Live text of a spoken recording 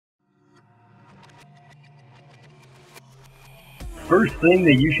first thing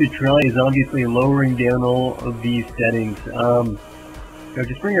that you should try is obviously lowering down all of these settings.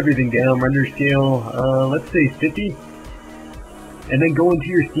 Just bring everything down, render scale, let's say 50. And then go into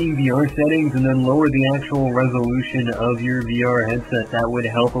your Steam VR settings and then lower the actual resolution of your VR headset. That would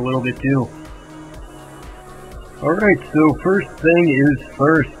help a little bit too. Alright, so first thing is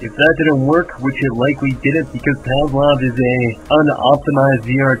first. If that didn't work, which it likely didn't because Pavlov is a unoptimized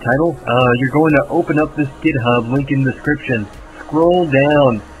VR title, you're going to open up this GitHub, link in the description. Scroll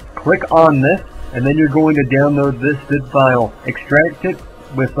down, click on this, and then you're going to download this zip file. Extract it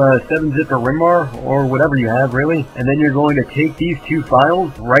with 7-zip or WinRAR, or whatever you have really, and then you're going to take these two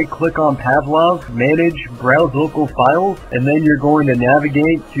files, right click on Pavlov, manage, browse local files, and then you're going to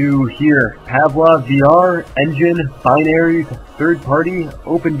navigate to here, Pavlov VR, engine, binaries, third party,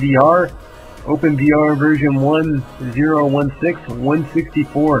 OpenVR version 1016,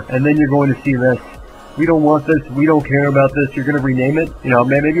 164, and then you're going to see this. We don't want this, we don't care about this, you're going to rename it,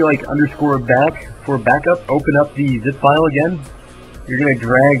 maybe like _back for backup. Open up the zip file again. You're going to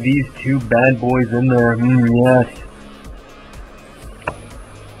drag these two bad boys in there. Yes.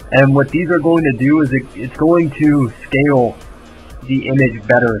 And what these are going to do is it's going to scale the image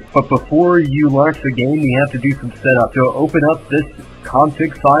better. But before you launch the game, you have to do some setup. So open up this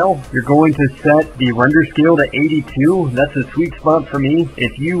config file. You're going to set the render scale to 82. That's a sweet spot for me.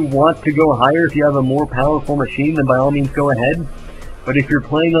 If you want to go higher, if you have a more powerful machine, then by all means go ahead. But if you're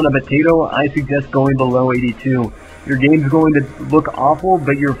playing on a potato, I suggest going below 82. Your game's going to look awful,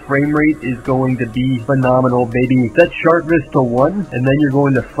 but your frame rate is going to be phenomenal, baby. Set sharpness to 1, and then you're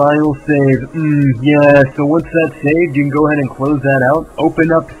going to file save. Yeah, so once that's saved, you can go ahead and close that out.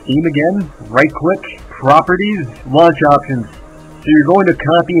 Open up Steam again, right-click, Properties, Launch Options. So you're going to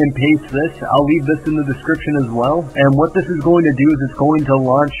copy and paste this. I'll leave this in the description as well. And what this is going to do is it's going to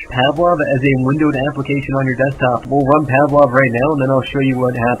launch Pavlov as a windowed application on your desktop. We'll run Pavlov right now and then I'll show you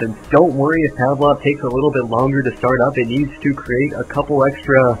what happens. Don't worry if Pavlov takes a little bit longer to start up. It needs to create a couple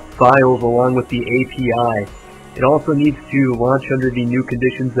extra files along with the API. It also needs to launch under the new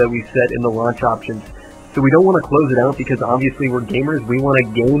conditions that we set in the launch options. So we don't want to close it out because obviously we're gamers. We want to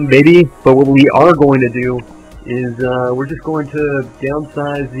game, baby. But what we are going to do is we're just going to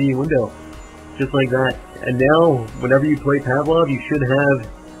downsize the window, just like that. And now, whenever you play Pavlov, you should have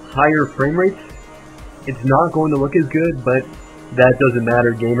higher frame rates. It's not going to look as good, but that doesn't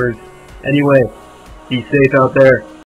matter, gamers. Anyway, be safe out there.